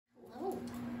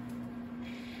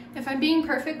If I'm being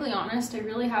perfectly honest, I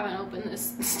really haven't opened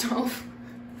this stove.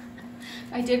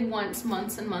 I did once,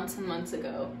 months and months and months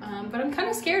ago, but I'm kind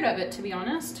of scared of it, to be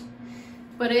honest.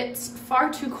 But it's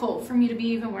far too cold for me to be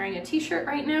even wearing a t-shirt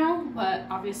right now, but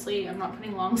obviously I'm not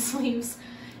putting long sleeves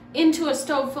into a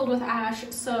stove filled with ash,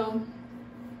 so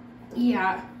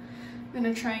yeah, I'm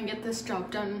gonna try and get this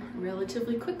job done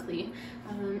relatively quickly.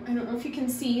 I don't know if you can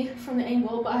see from the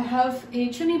angle, but I have a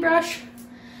chimney brush.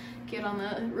 Get on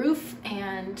the roof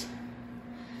and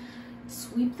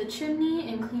sweep the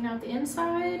chimney and clean out the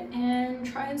inside and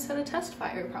try and set a test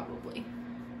fire probably.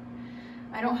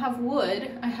 I don't have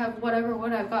wood. I have whatever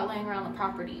wood I've got laying around the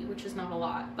property, which is not a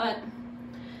lot, but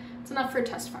it's enough for a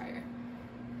test fire.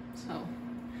 So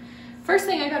first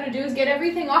thing I gotta do is get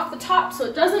everything off the top so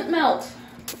it doesn't melt.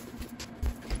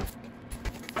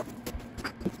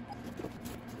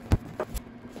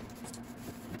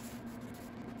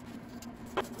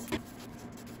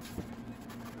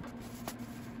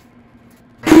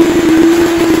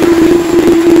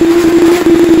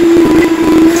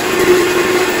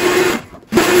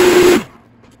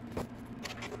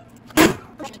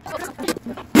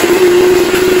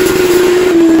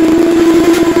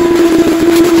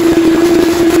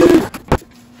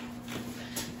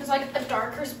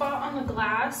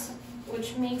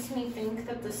 Which makes me think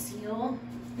that the seal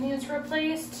needs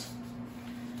replaced,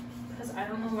 because I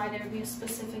don't know why there would be a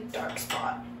specific dark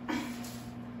spot.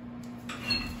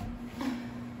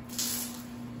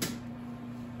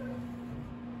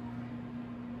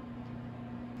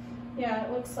 Yeah,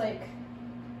 it looks like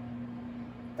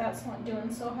that's not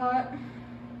doing so hot.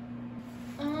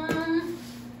 I don't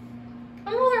know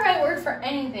the right word for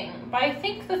anything, but I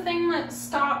think the thing that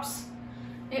stops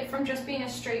it from just being a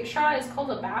straight shot is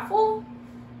called a baffle,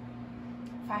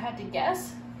 if I had to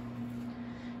guess.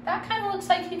 That kind of looks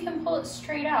like you can pull it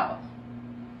straight out.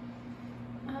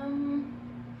 There's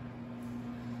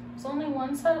only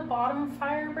one set of bottom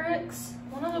fire bricks.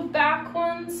 One of the back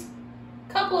ones,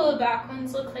 a couple of the back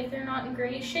ones look like they're not in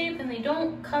great shape and they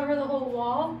don't cover the whole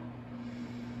wall.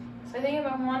 So I think if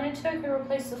I wanted to, I could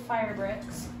replace the fire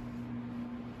bricks.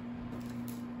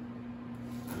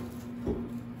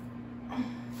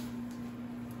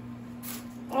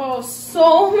 Oh,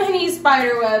 so many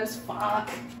spider webs, fuck.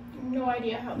 No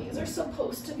idea how these are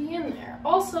supposed to be in there.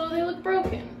 Also, they look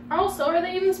broken. Also, are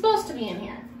they even supposed to be in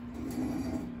here?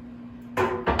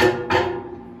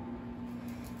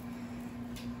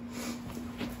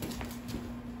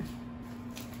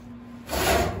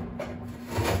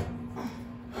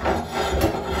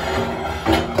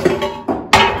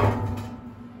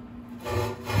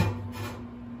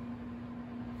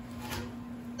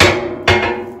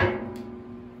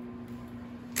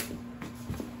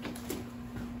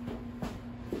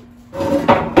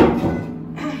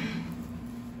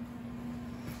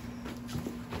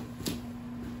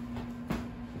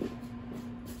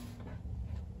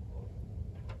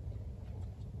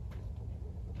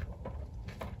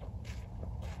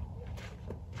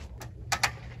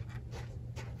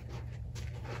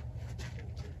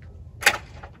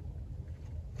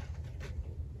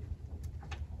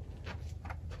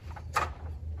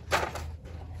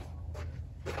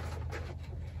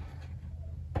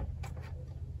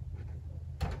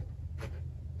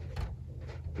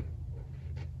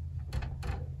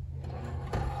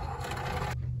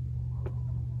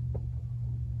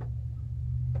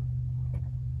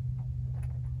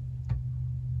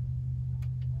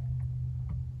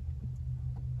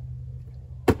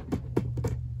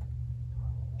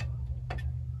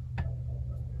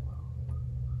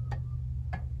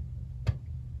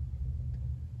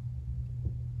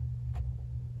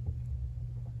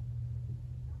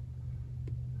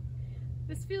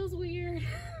 This feels weird.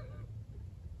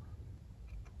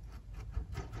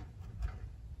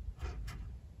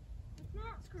 It's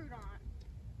not screwed on.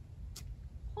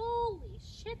 Holy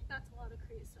shit, that's a lot of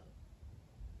creosote.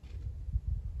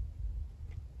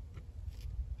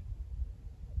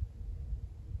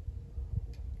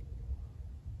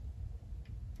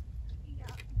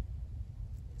 Yeah.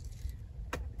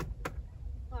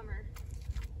 Bummer.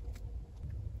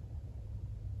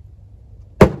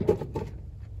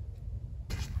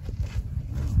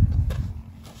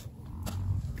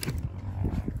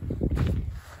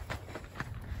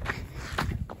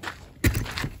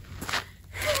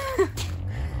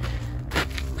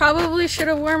 Probably should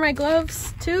have worn my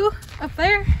gloves too up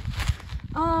there.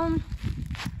 So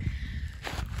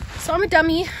I'm a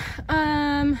dummy,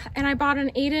 and I bought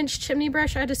an 8-inch chimney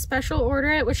brush. I had to special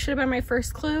order it, which should have been my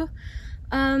first clue.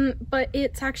 but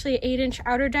it's actually 8-inch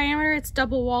outer diameter. It's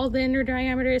double walled. The inner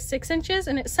diameter is 6 inches,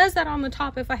 and it says that on the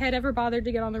top if I had ever bothered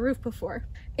to get on the roof before.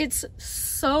 It's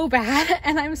so bad,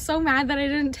 and I'm so mad that I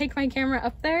didn't take my camera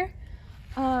up there.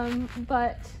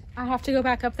 But I have to go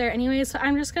back up there anyway, so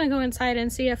I'm just gonna go inside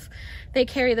and see if they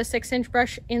carry the 6-inch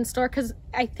brush in store, because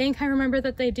I think I remember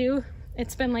that they do.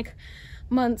 It's been like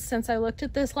months since I looked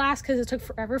at this last because it took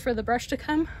forever for the brush to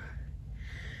come.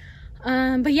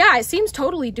 But yeah, it seems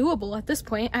totally doable at this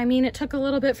point. I mean, it took a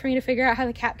little bit for me to figure out how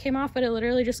the cap came off, but it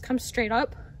literally just comes straight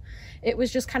up. It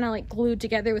was just kind of like glued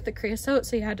together with the creosote,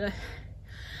 so you had to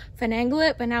finagle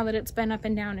it, but now that it's been up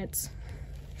and down, it's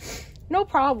no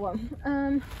problem.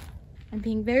 I'm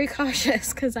being very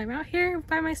cautious because I'm out here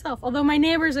by myself, although my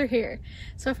neighbors are here.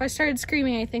 So if I started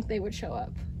screaming, I think they would show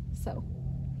up. So,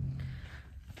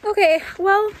 okay,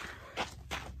 well,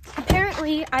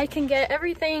 apparently I can get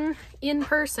everything in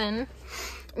person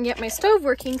and get my stove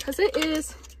working because it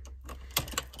is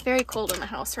very cold in the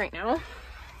house right now.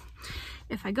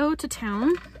 If I go to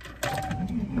town,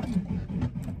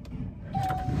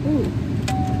 ooh.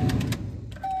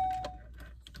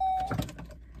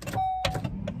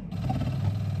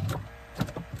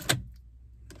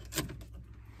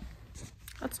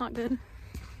 That's not good.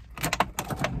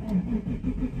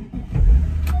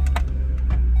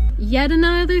 Yet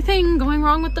another thing going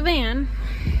wrong with the van.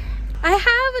 I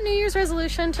have a New Year's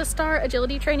resolution to start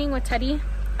agility training with Teddy,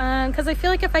 because I feel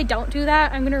like if I don't do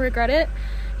that, I'm gonna regret it.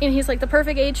 And he's like the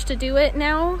perfect age to do it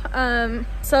now.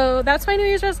 So that's my New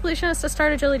Year's resolution, is to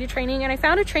start agility training. And I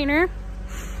found a trainer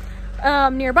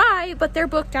nearby, but they're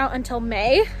booked out until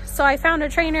May. So I found a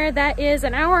trainer that is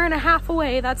an hour and a half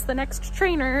away. That's the next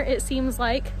trainer, it seems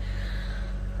like.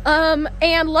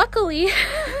 And luckily,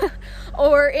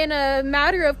 or in a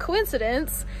matter of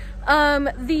coincidence,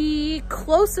 the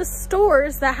closest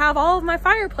stores that have all of my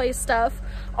fireplace stuff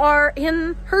are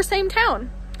in her same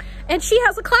town. And she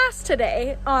has a class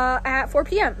today at 4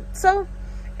 p.m. So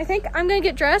I think I'm gonna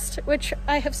get dressed, which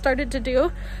I have started to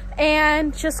do,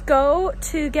 and just go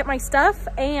to get my stuff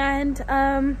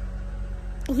and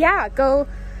yeah, go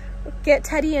get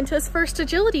Teddy into his first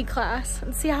agility class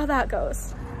and see how that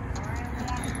goes.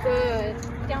 Good.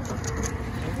 Down.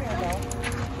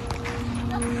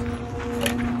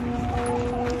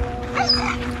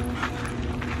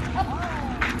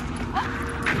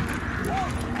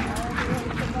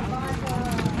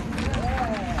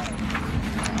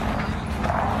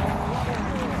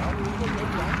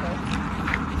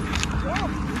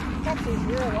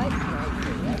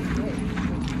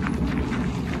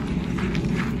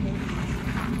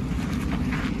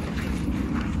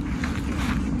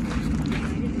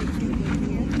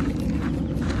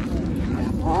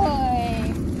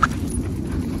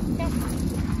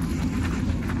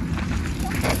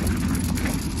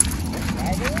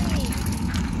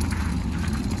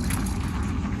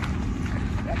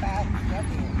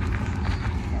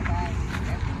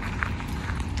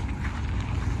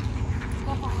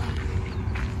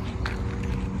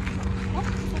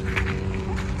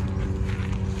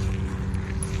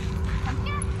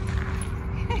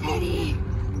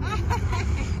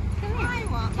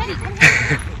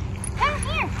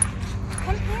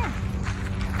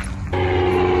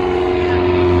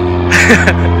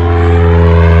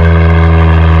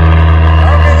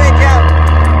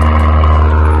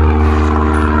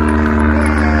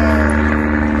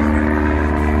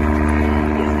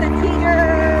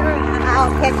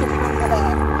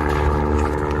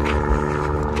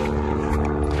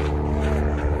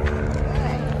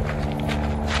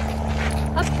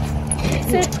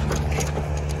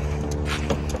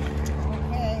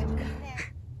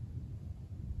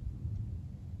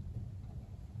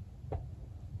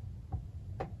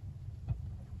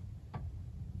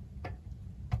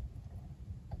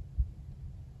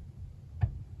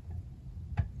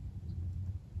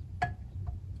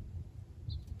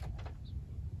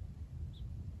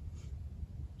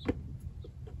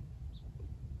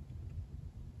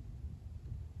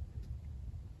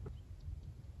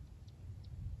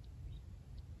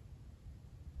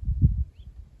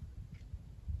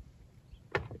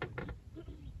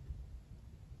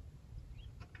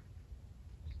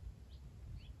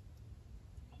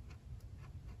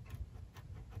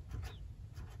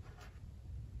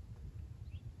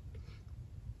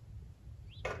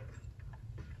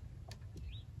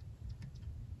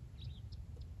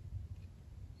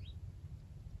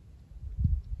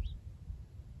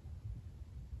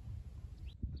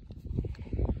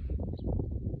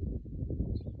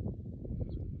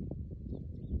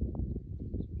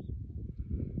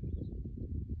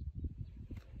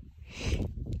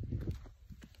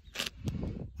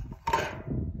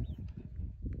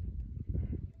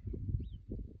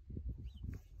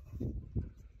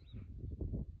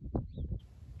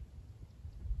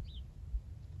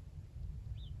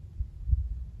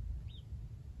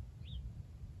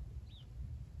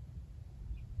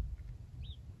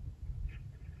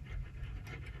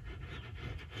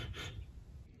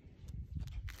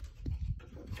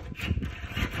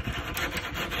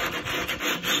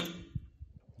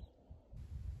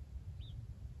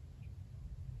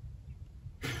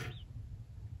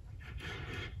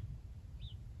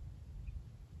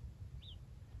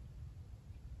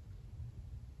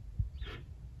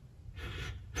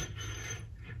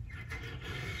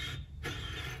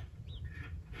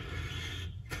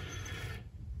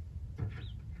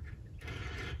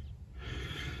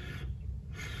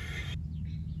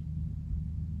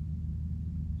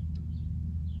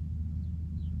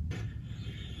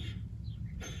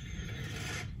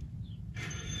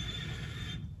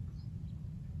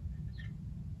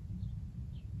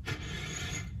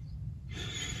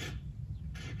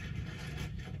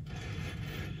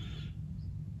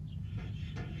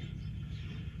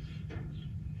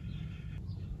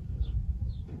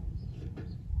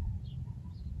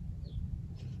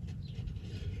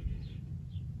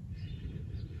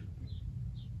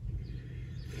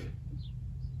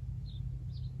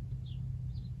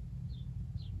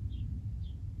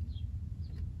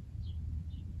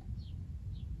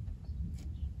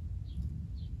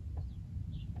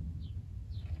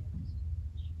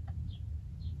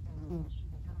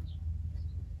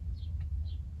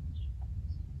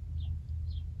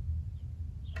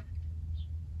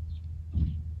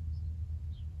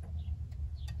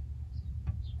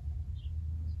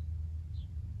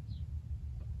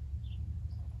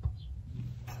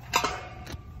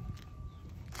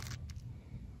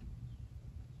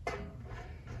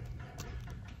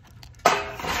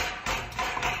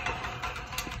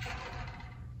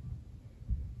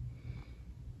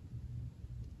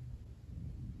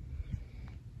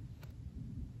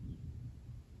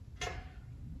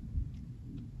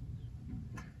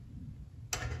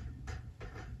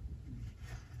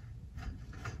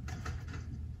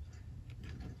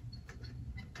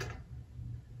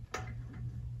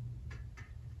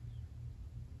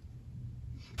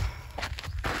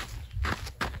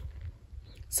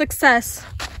 Success.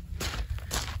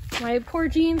 My poor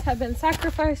jeans have been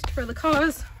sacrificed for the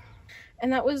cause.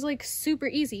 And that was like super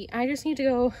easy. I just need to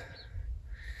go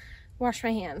wash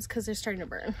my hands because they're starting to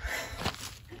burn.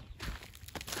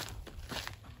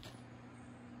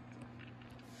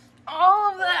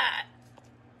 All of that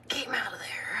came out of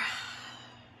there.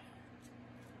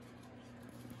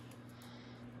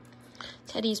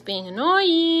 Teddy's being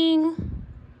annoying.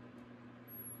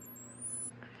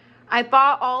 I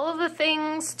bought all of the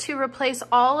things to replace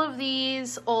all of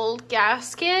these old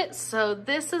gaskets. So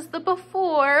this is the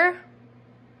before.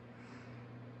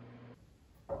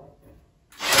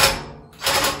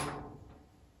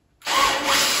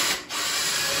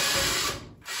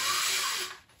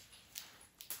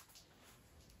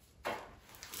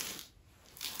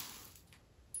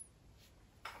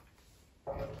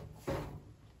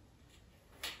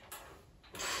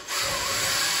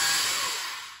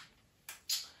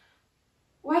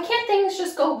 Why can't things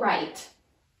just go right?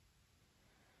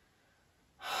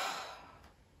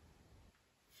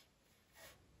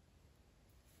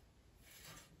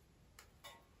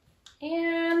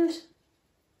 And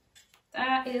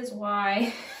that is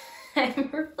why I'm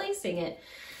replacing it.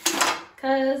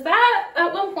 Because that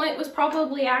at one point was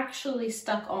probably actually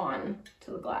stuck on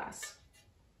to the glass.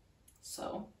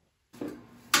 So.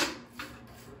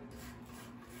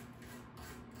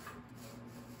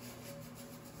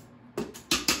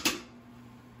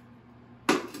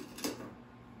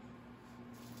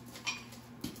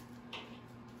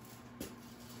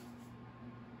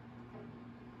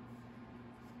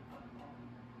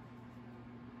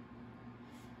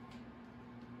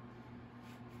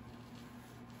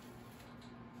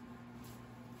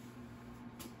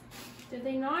 Did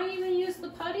they not even use the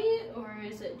putty, or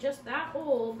is it just that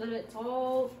old that it's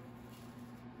all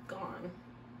gone?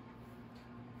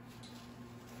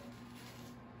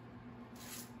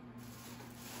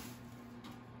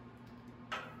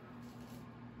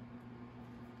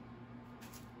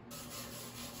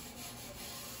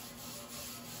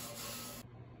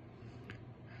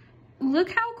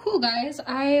 Look how cool, guys.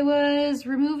 I was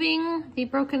removing the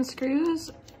broken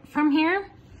screws from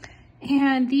here.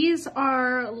 And these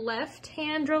are left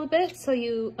hand drill bits, so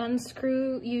you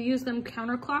unscrew, you use them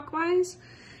counterclockwise.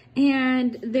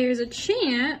 And there's a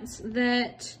chance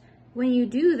that when you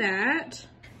do that,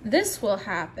 this will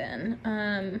happen.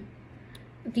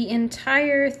 The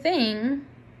entire thing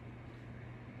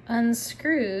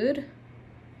unscrewed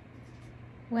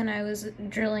when I was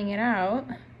drilling it out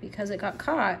because it got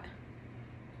caught.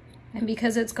 And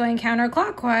because it's going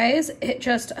counterclockwise, it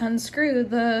just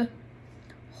unscrewed the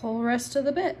whole rest of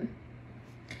the bit.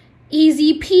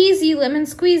 Easy peasy, lemon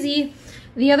squeezy.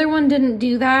 The other one didn't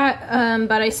do that,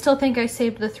 but I still think I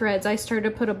saved the threads. I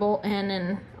started to put a bolt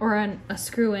in or a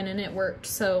screw in and it worked.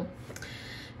 So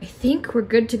I think we're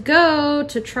good to go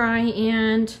to try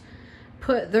and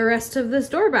put the rest of this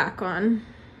door back on.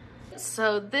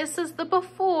 So this is the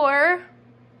before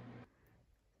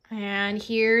and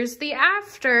here's the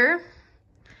after.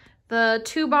 The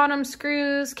two bottom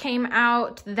screws came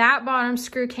out. That bottom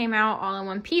screw came out all in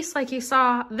one piece like you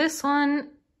saw. This one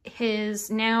is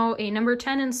now a number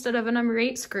 10 instead of a number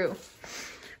 8 screw.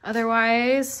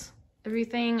 Otherwise,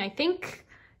 everything I think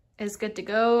is good to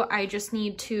go. I just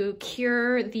need to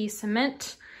cure the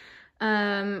cement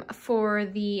for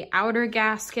the outer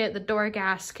gasket, the door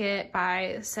gasket,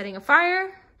 by setting a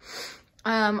fire.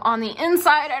 On the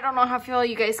inside, I don't know how well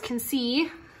you guys can see.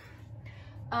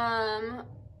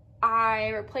 I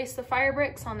replaced the fire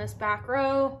bricks on this back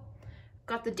row,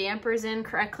 got the dampers in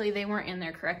correctly. They weren't in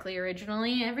there correctly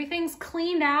originally. Everything's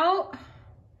cleaned out.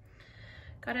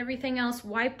 Got everything else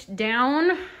wiped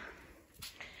down.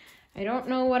 I don't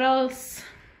know what else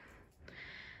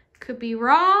could be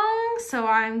wrong, so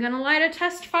I'm gonna light a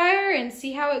test fire and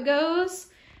see how it goes.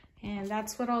 And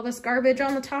that's what all this garbage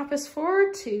on the top is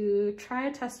for, to try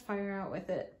a test fire out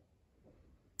with it.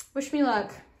 Wish me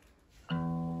luck.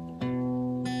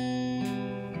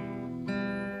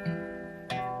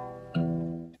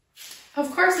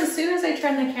 Of course, as soon as I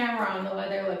turn the camera on, the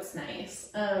weather looks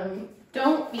nice.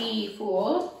 Don't be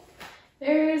fooled.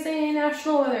 There is a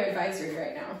national weather advisory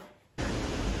right now.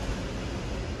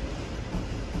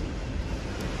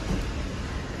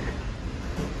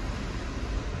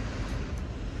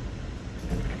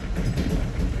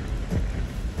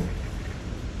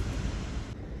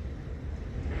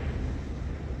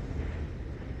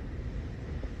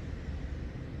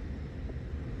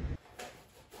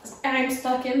 And I'm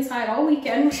stuck inside all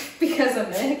weekend because of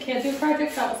it. Can't do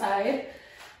projects outside.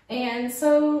 And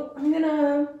so I'm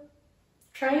gonna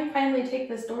try and finally take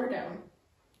this door down.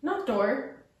 Not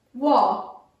door,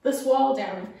 wall. This wall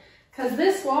down. because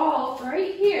this wall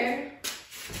right here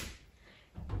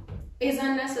is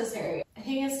unnecessary. I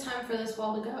think it's time for this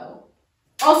wall to go.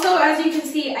 Also, as you can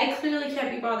see, I clearly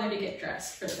can't be bothered to get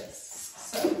dressed for this.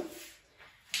 So,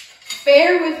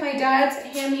 bear with my dad's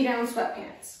hand-me-down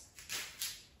sweatpants.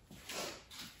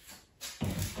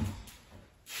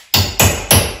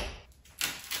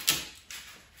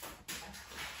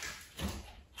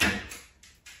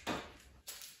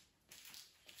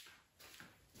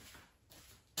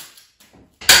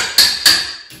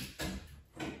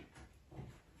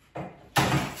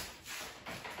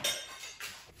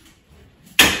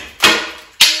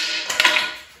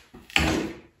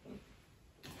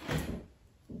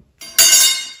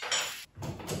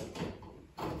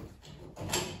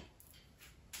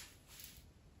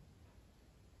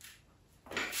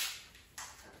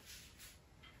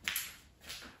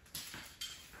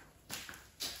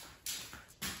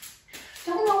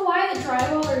 Don't know why the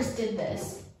drywallers did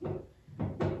this.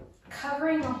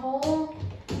 Covering a hole,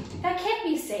 that can't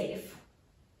be safe.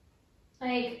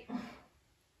 Like,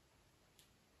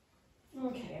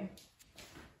 okay.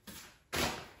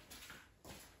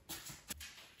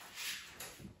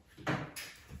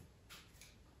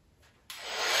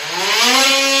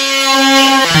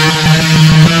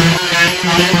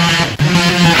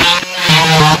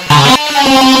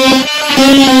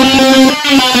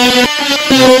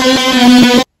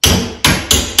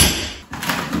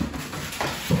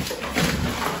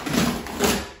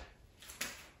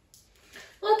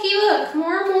 Looky, look,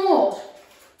 more mold.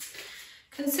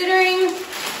 Considering the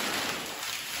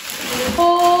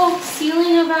whole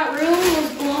ceiling of that room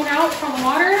was blown out from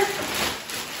water,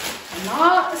 I'm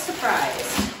not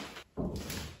surprised.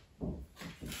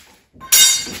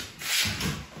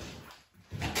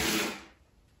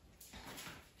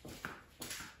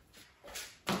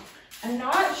 I'm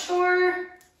not sure,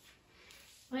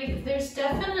 like there's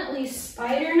definitely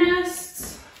spider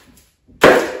nests.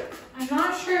 I'm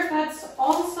not sure if that's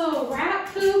also rat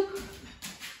poop.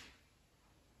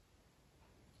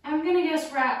 I'm gonna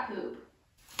guess rat poop.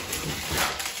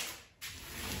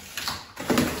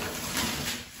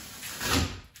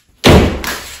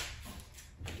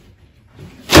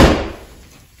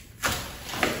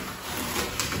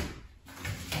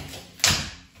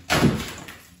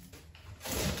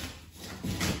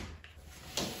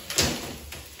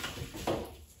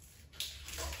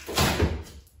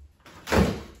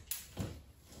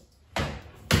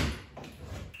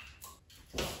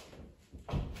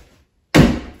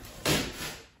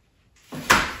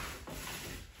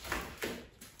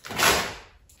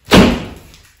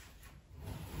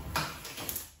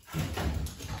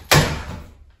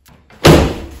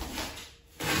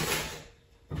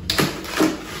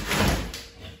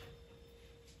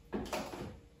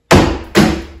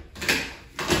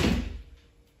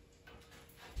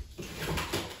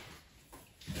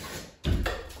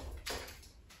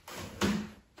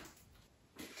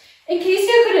 In case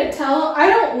you couldn't tell, I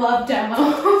don't love demo.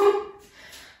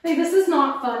 Like, this is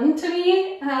not fun to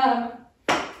me.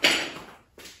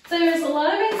 There's a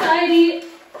lot of anxiety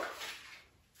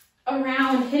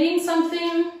around hitting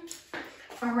something,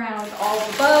 around all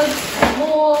the bugs and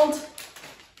mold,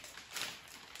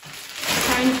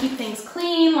 trying to keep things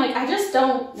clean. Like, I just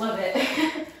don't love it.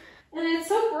 And it's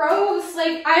so gross.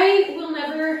 Like, I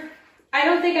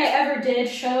don't think I ever did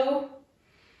show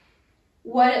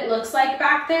what it looks like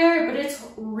back there, but it's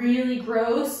really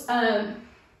gross.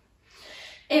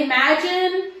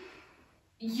 Imagine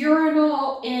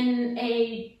urinal in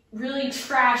a really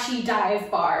trashy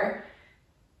dive bar.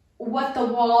 What the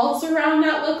walls around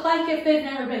that look like if they've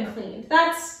never been cleaned.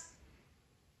 That's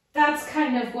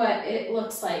kind of what it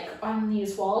looks like on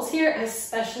these walls here,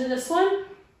 especially this one.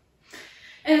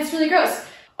 And it's really gross.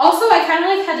 Also, I kind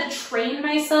of like had to train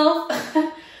myself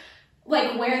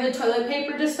like where the toilet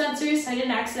paper dispensers so I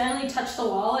didn't accidentally touch the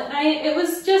wall at night. It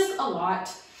was just a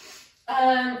lot.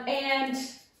 And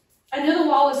I knew the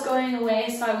wall was going away,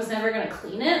 so I was never gonna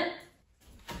clean it.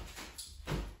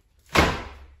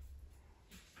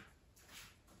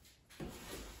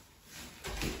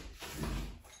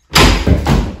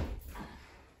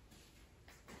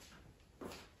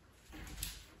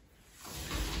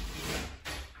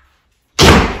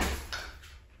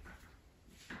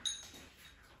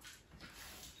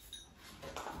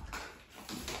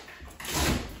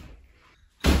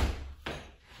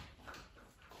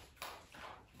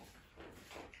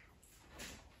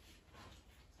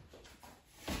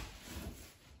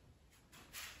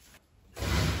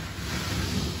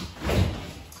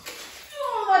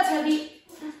 Heavy.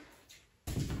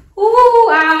 Ooh,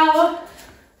 ow.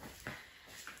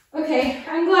 Okay,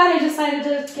 I'm glad I decided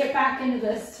to get back into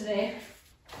this today.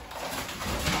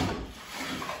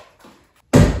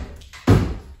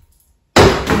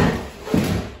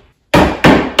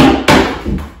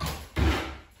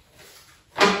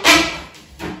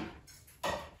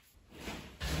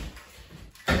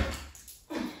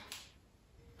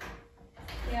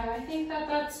 yeah, I think that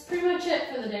that's pretty much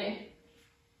it for the day.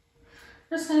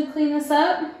 Just gonna clean this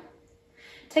up,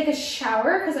 take a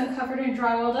shower because I'm covered in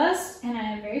drywall dust and I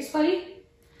am very sweaty,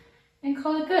 and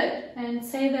call it good and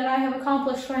say that I have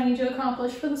accomplished what I need to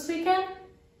accomplish for this weekend.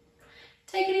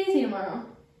 Take it easy tomorrow.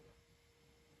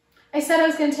 I said I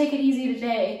was gonna take it easy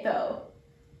today though,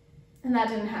 and that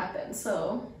didn't happen,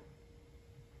 so.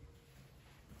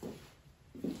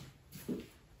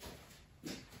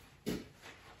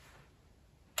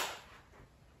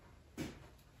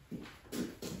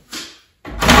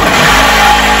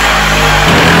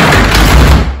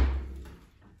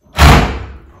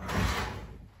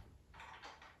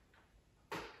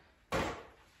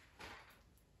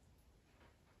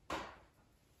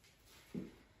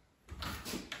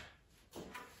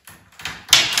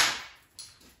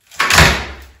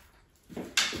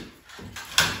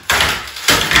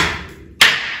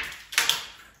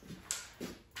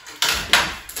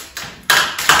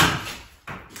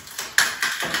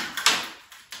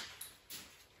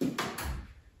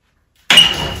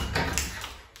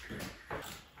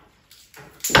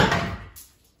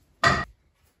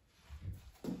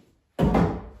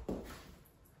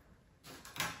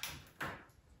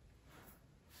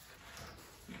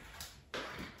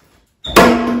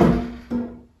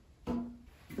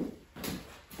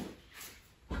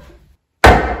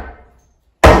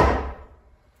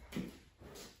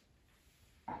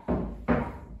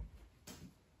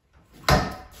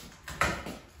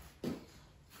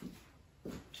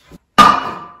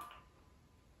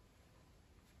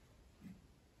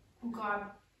 Oh God,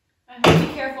 I have to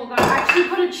be careful that I actually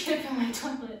put a chip in my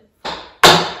toilet.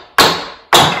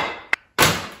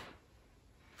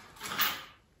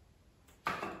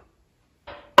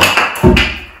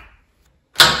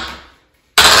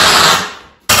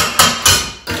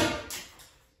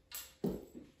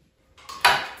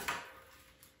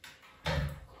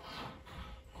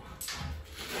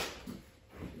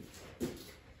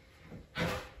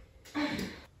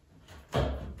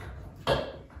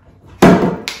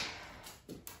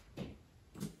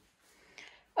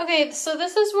 Okay, so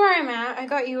this is where I'm at. I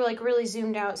got you like really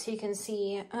zoomed out so you can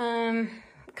see,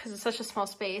 because it's such a small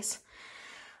space.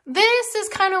 This is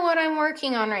kind of what I'm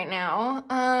working on right now.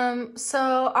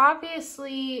 So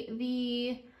obviously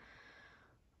the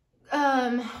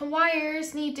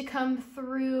wires need to come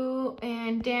through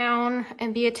and down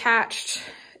and be attached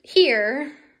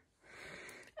here.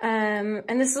 And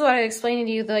this is what I explained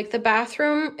to you, like the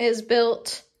bathroom is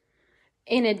built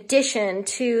in addition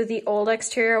to the old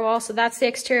exterior wall. So that's the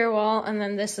exterior wall, and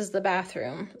then this is the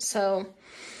bathroom. So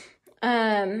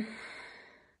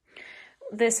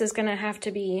this is gonna have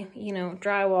to be, you know,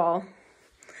 drywall.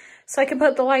 So I can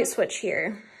put the light switch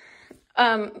here.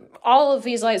 All of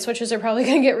these light switches are probably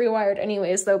gonna get rewired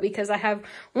anyways though, because I have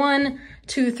 1,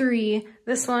 2, 3.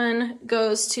 This one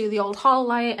goes to the old hall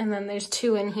light, and then there's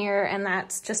 2 in here, and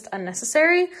that's just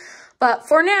unnecessary. But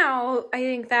for now, I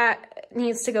think that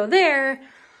needs to go there.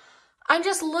 I'm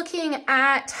just looking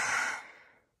at,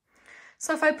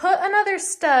 so if I put another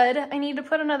stud, I need to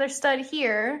put another stud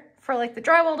here for like the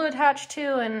drywall to attach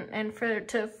to and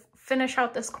to finish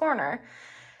out this corner.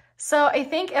 So I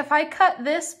think if I cut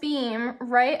this beam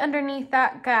right underneath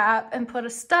that gap and put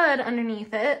a stud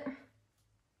underneath it,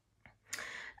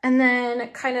 and then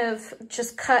kind of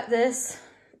just cut this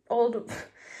old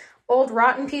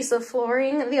rotten piece of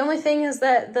flooring. The only thing is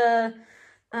that the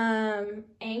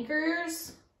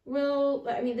anchors will,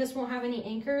 I mean, this won't have any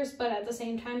anchors, but at the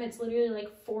same time, it's literally like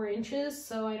 4 inches.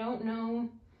 So I don't know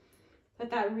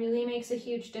that really makes a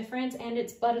huge difference. And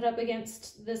it's butted up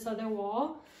against this other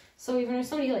wall. So even if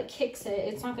somebody like kicks it,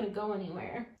 it's not going to go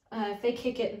anywhere. If they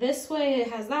kick it this way, it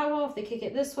has that wall. If they kick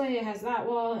it this way, it has that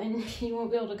wall, and you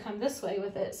won't be able to come this way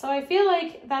with it. So I feel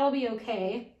like that'll be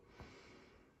okay.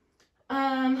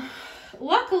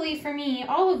 Luckily for me,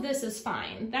 all of this is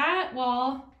fine. That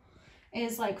wall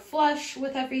is like flush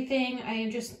with everything. I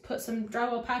just put some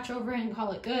drywall patch over it and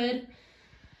call it good.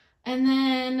 And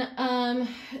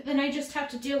then I just have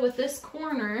to deal with this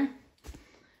corner.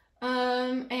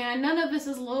 And none of this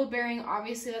is load bearing,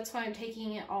 obviously, that's why I'm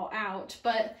taking it all out.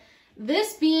 But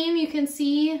this beam, you can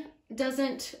see,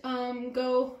 doesn't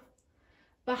go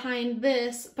behind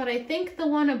this, but I think the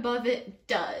one above it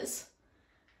does.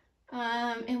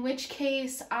 In which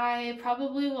case I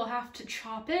probably will have to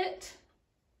chop it.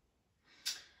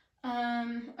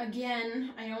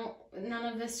 Again, none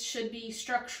of this should be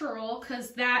structural,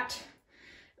 because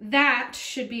that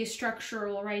should be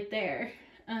structural right there.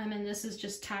 And this is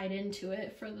just tied into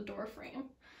it for the door frame.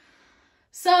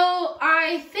 So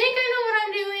I think I know what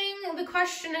I'm doing. The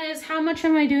question is, how much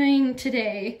am I doing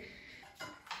today?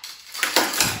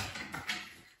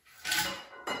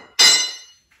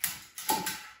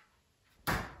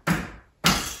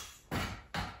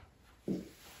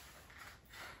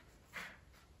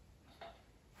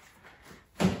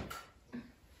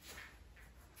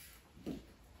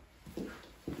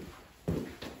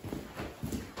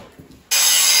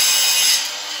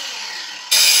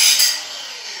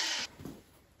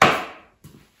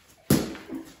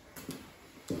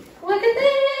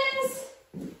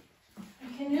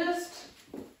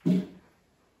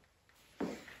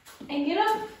 and get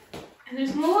up. And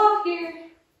there's no wall here.